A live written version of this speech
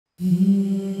Venimos.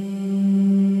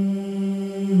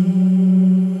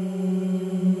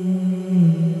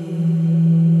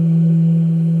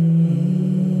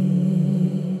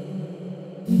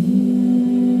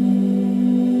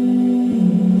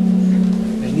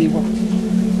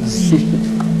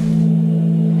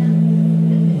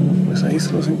 Pues ahí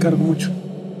se los encargo mucho.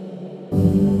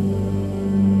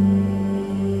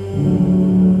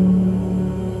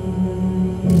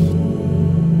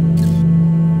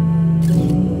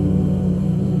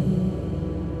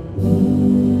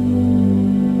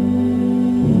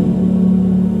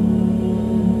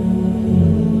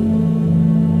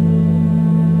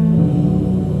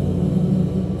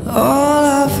 All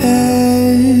I've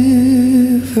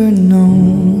ever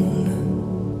known,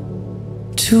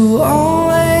 to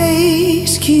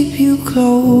always keep you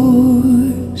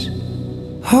close,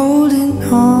 holding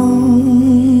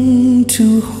on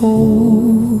to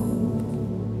hope.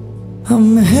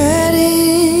 I'm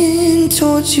heading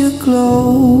towards your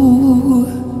glow.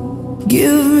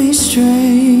 Give me strength,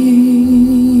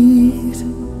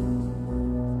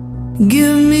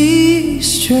 give me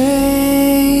strength.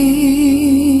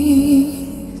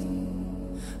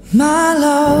 My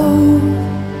love,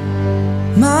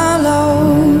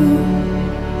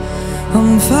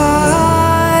 I'm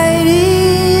fighting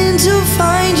to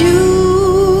find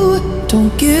you.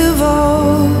 Don't give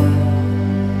up,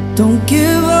 don't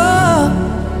give up.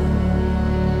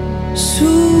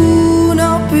 Soon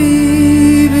I'll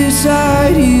be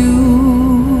beside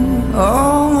you.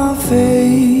 All my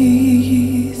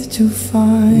faith to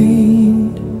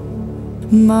find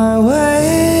my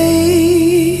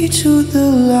way to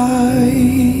the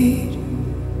light,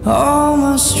 all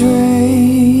my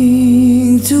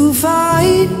strength to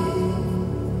fight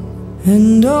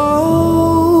and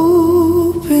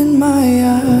open my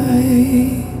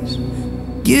eyes.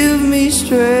 Give me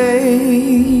strength,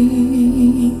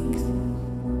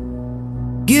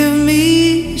 give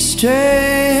me strength.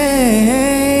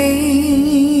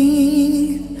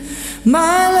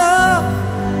 My love,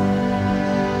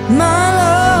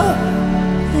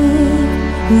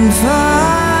 I'm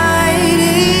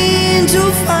fighting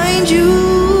to find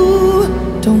you.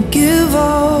 Don't give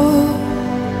up,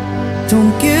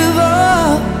 don't give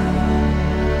up.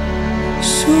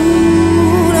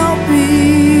 Soon I'll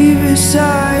be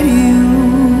beside you.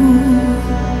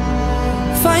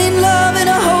 Find love in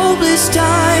a hopeless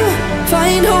time,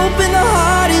 find hope in the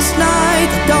hardest night.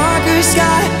 The darker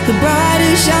sky, the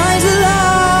brighter shines the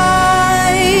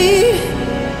light.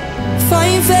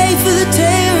 Find faith for the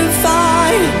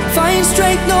terrified, find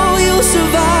strength, know you'll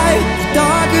survive. The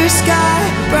darker sky,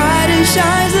 brighter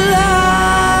shines the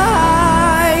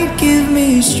light. Give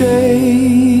me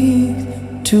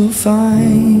strength to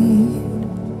find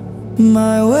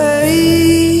my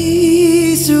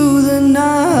way through the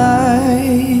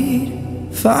night.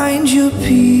 Find your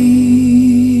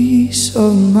peace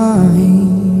of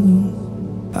mind.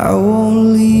 I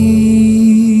won't leave